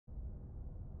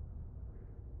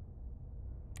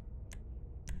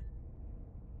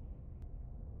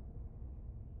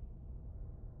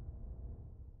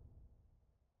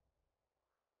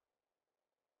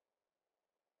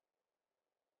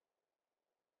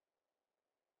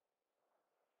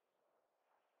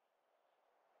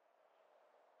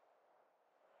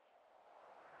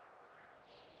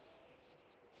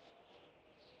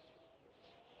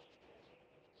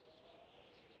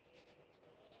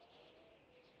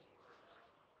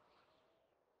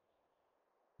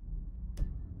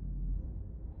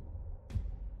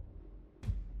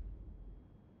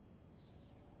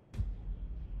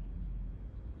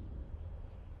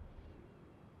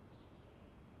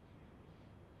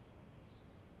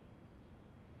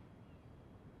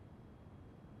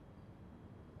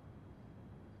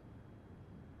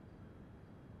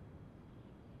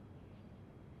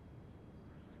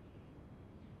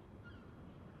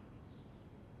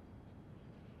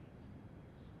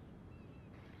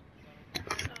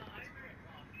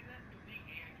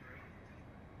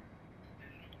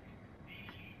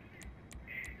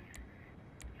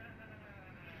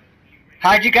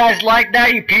How'd you guys like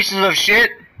that, you pieces of shit?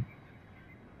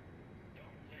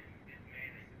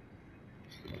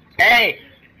 Hey,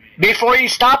 before you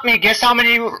stop me, guess how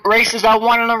many races I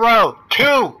won in a row?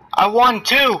 2! I won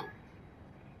 2!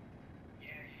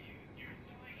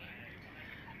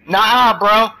 Nah,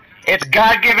 bro. It's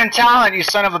God-given talent, you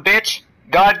son of a bitch.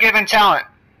 God-given talent.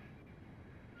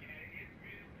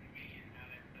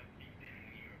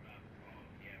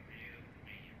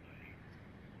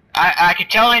 I keep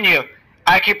telling you,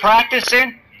 I keep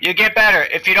practicing, you get better.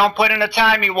 If you don't put in the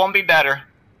time, you won't be better.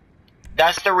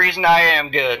 That's the reason I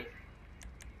am good.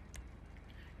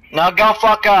 Now go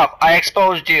fuck up. I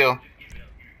exposed you.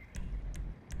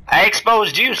 I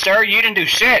exposed you, sir. You didn't do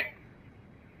shit.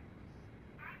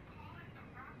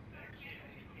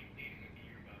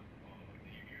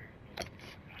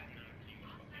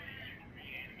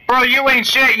 Bro, you ain't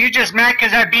shit. You just mad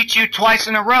because I beat you twice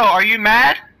in a row. Are you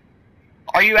mad?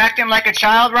 Are you acting like a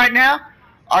child right now?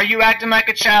 Are you acting like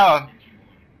a child?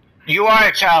 You are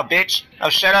a child, bitch. Now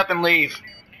shut up and leave.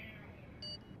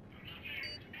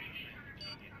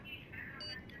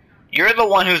 You're the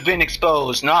one who's been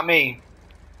exposed, not me.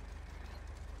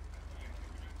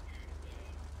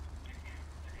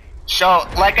 So,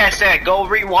 like I said, go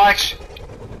rewatch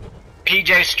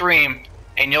PJ's stream,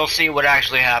 and you'll see what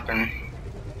actually happened.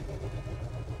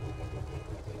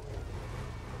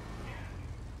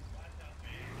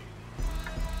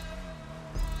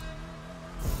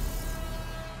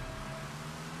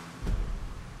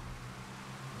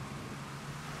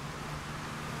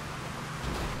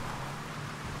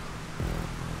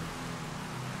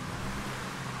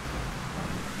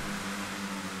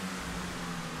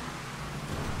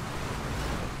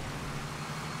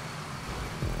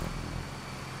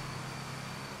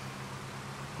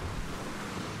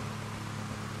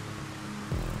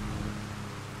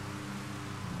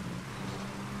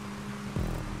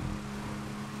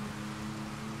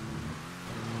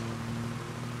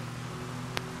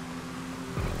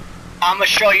 I'ma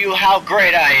show you how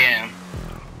great I am.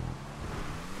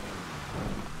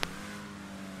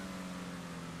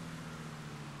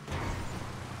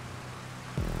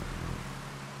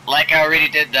 Like I already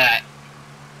did that.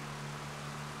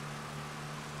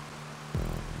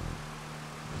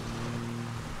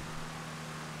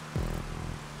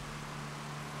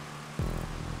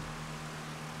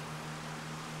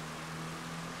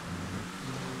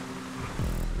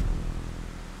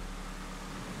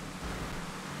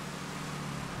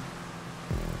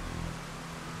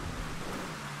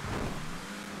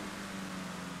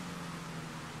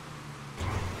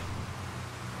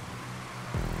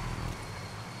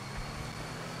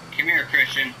 Come here,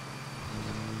 Christian.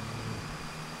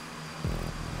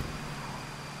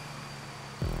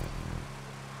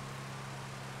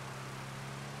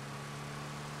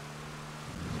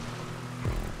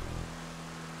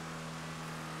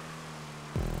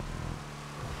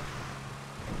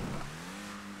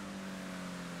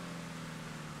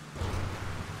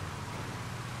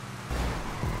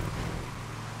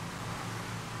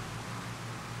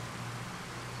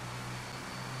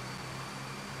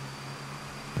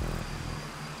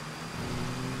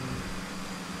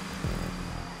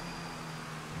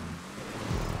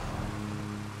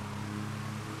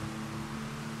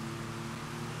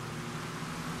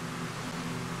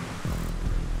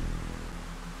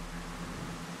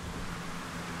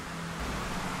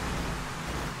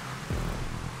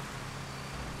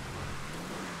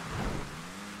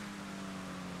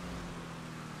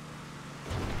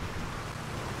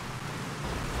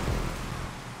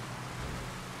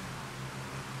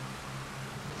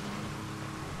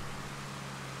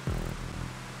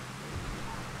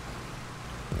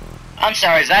 I'm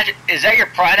sorry, is that your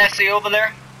pride I see over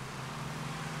there?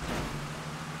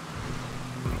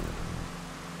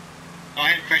 Go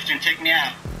ahead, Christian, take me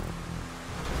out.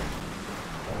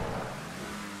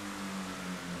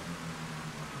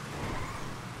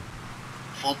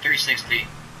 Full 360.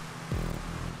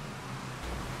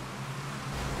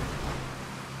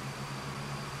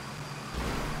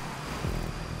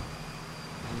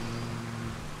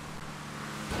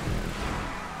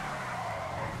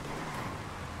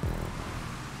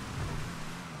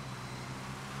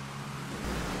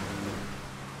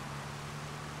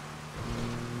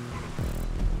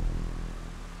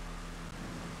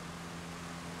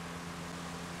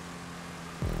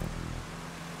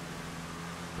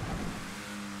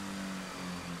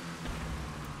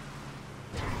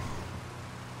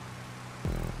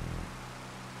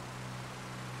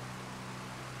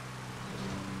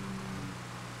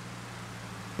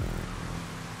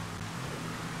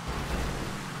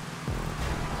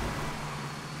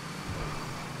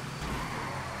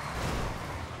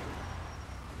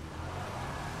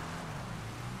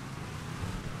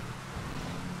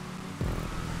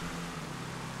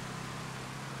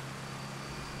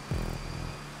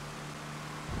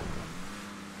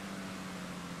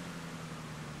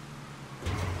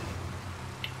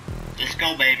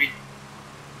 go, baby.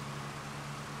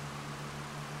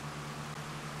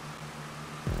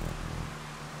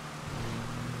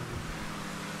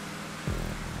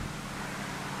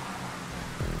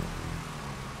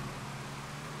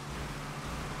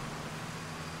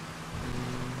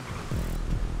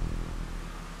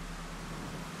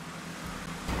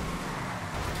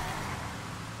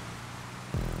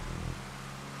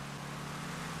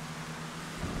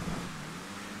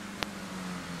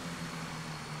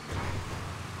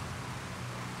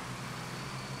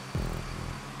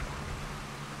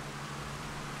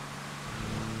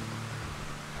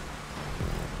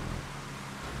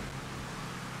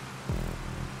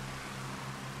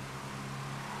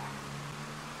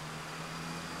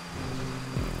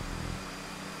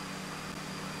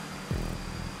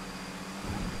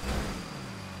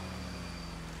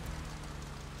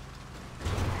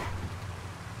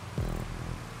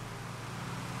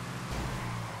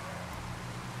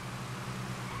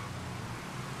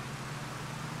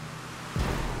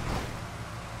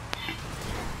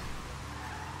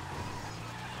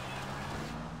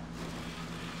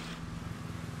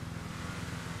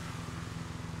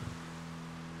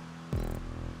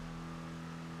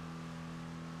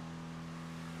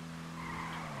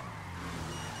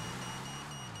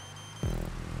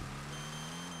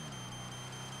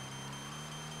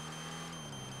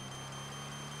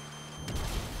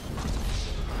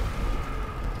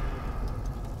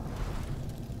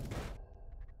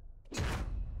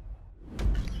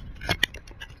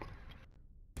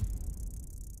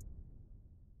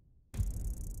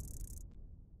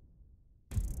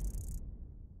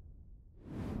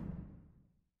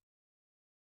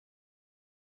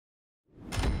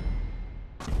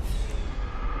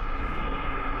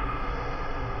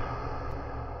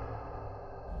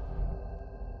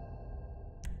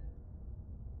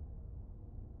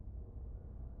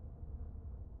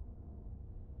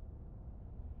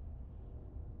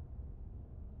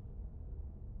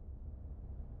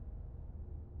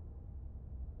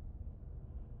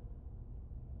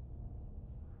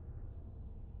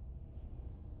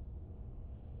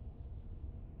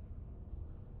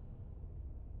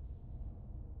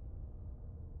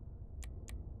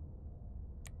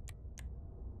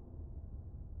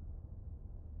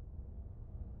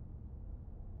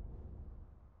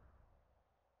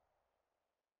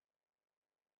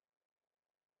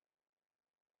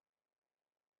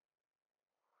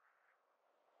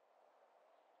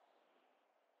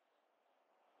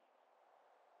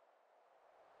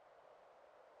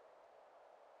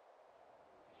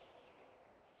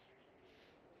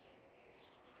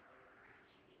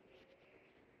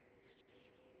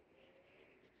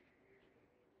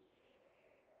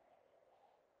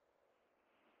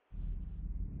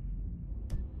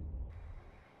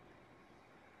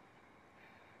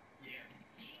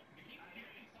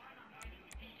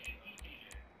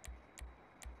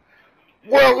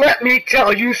 Well, let me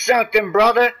tell you something,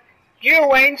 brother.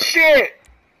 You ain't shit.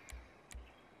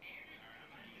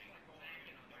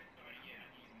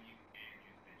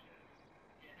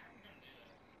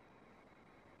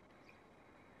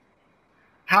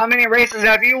 How many races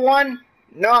have you won?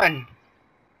 None.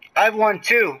 I've won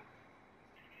 2.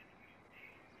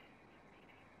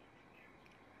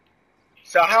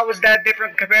 So how was that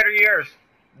different compared to yours?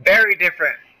 Very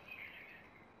different.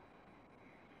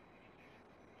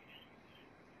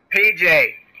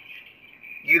 PJ,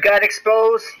 you got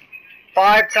exposed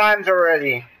 5 times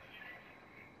already.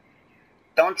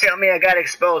 Don't tell me I got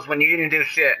exposed when you didn't do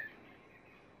shit.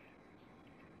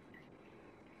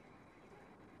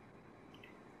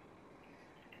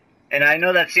 And I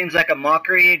know that seems like a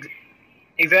mockery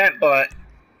event, but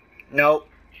nope.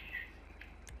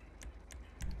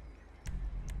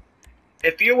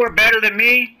 If you were better than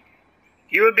me,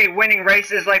 you would be winning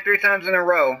races like 3 times in a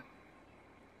row.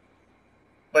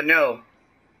 But no,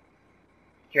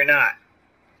 you're not.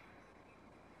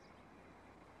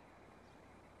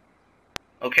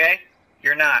 Okay?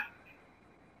 You're not.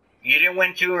 You didn't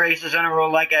win 2 races in a row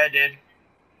like I did.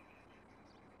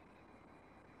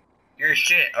 You're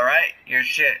shit, alright? You're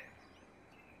shit.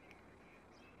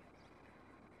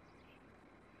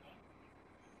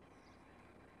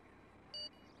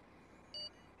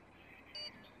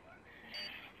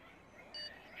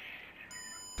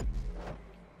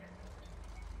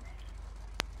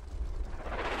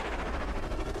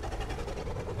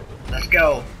 Let's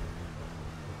go.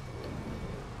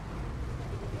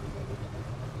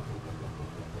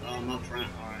 Up front,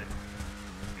 alright.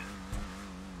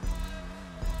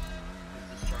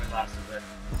 Let's just try last a bit.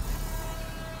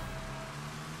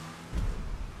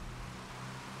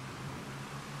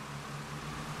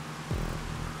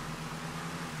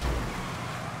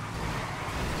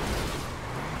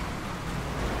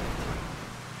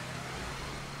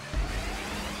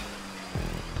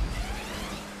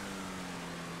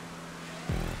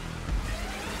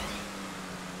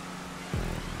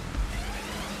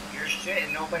 shit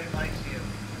and nobody likes you.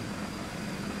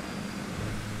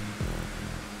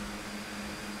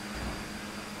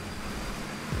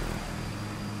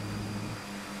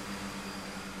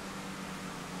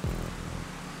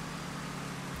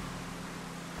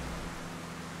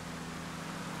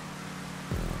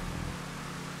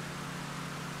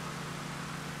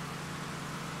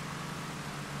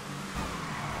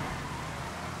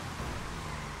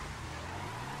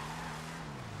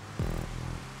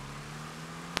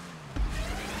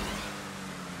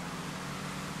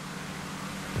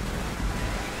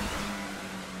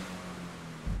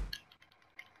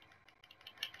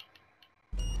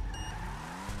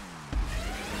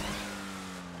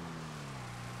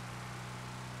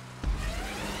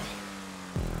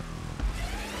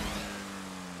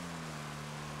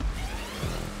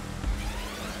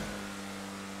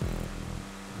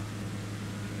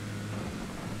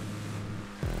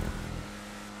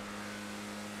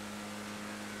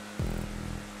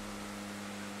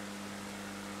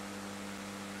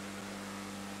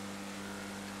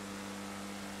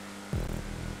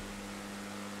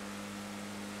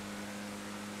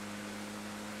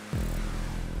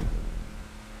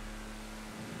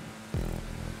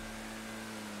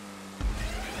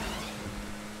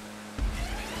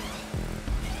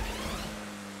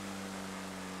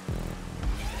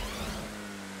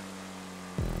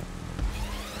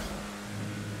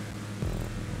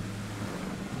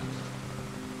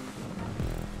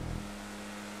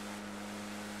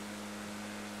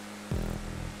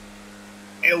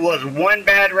 It was one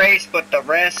bad race, but the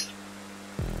rest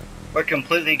were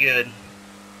completely good.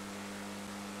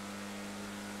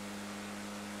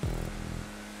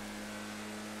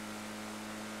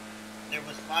 There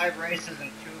was 5 races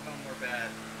and 2 of them were bad.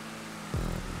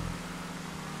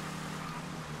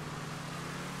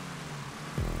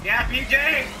 Yeah,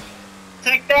 PJ!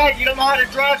 Take that, you don't know how to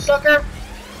drive, sucker!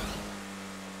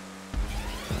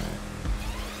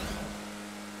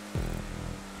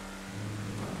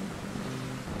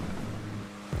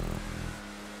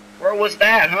 Where was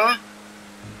that, huh?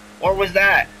 Where was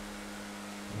that?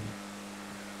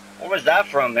 Where was that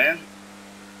from, man?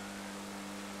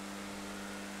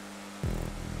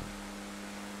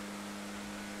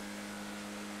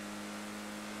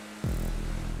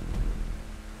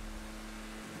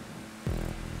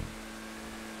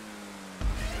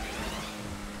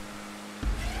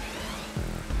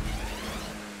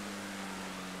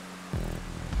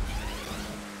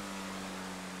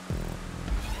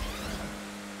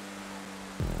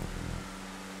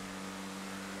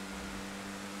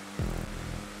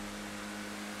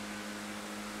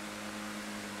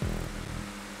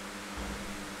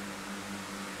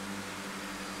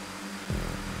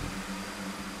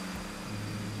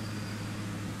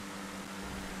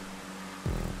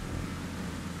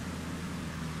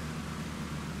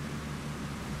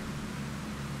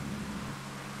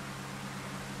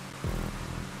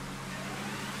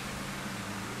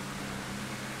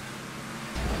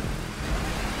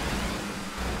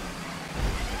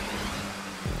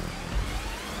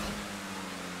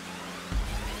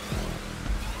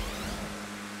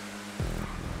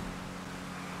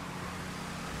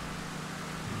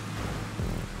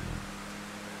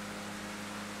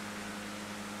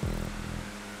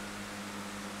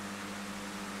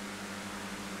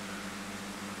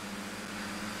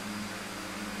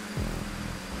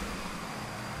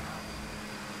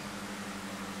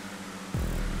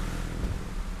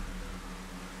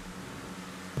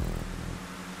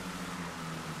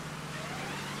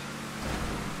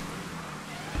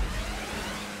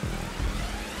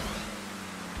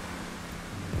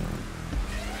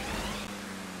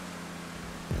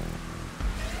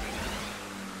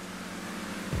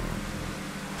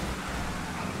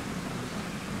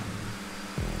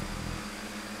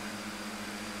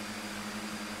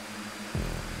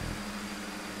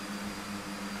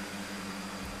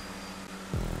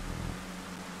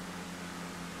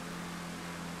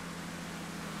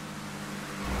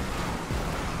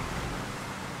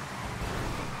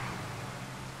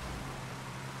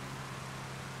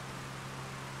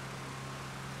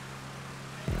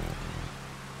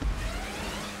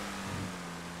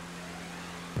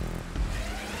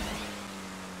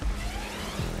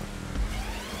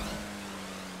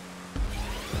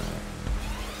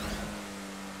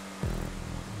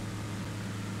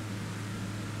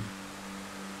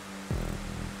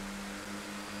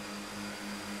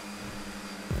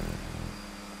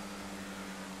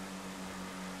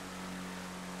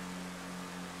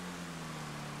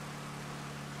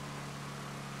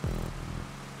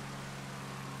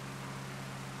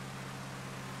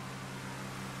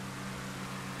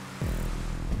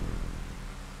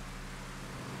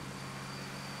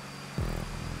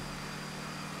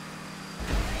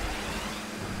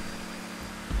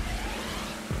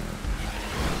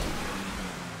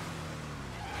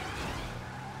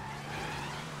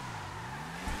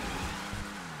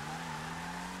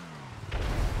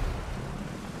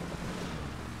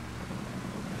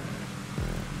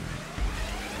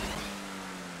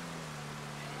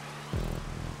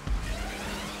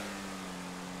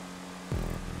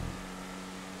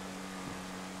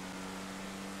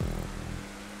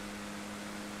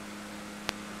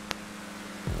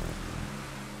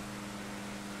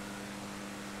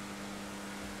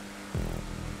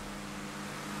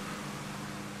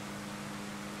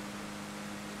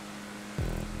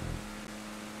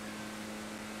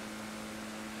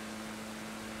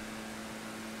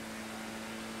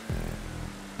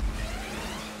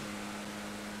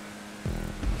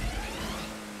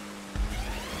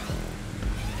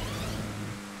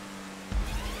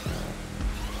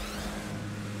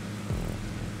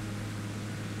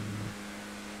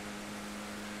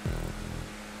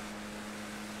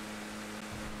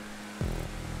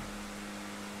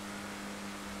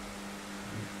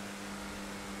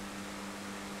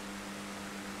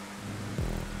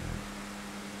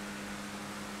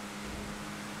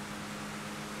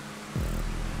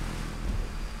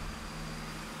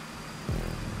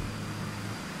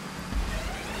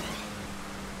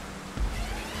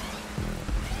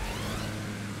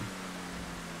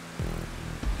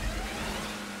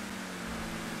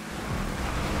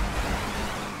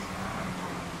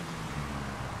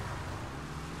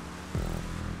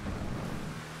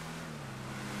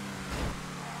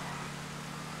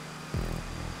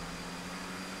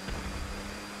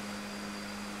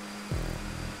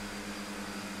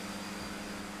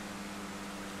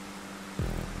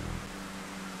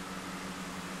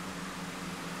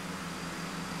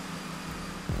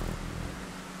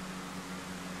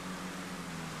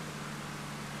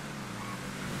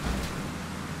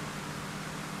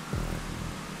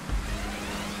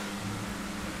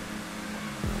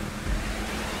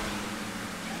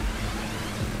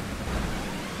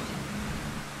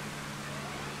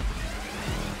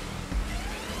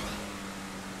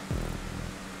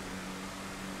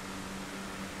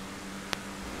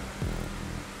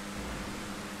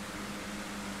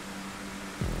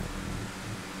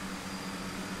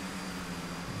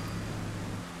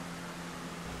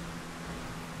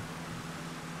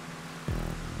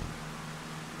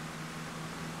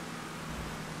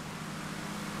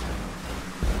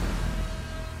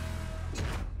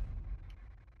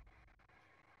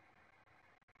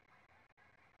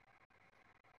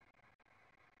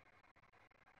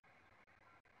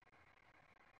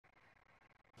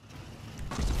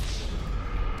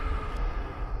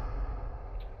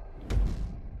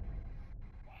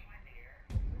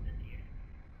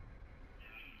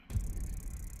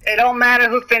 It don't matter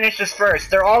who finishes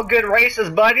first. They're all good races,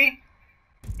 buddy.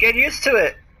 Get used to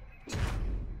it.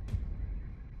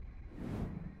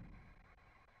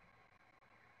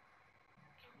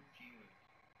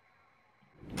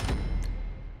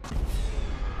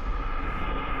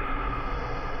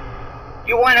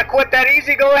 You want to quit that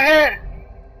easy? Go ahead.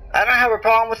 I don't have a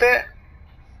problem with it.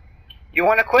 You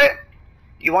want to quit?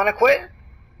 You want to quit?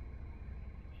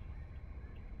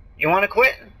 You want to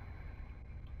quit?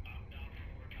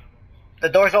 The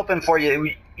door's open for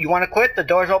you. You want to quit? The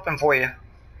door's open for you.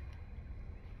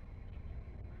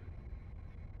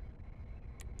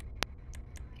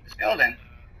 Let's go then.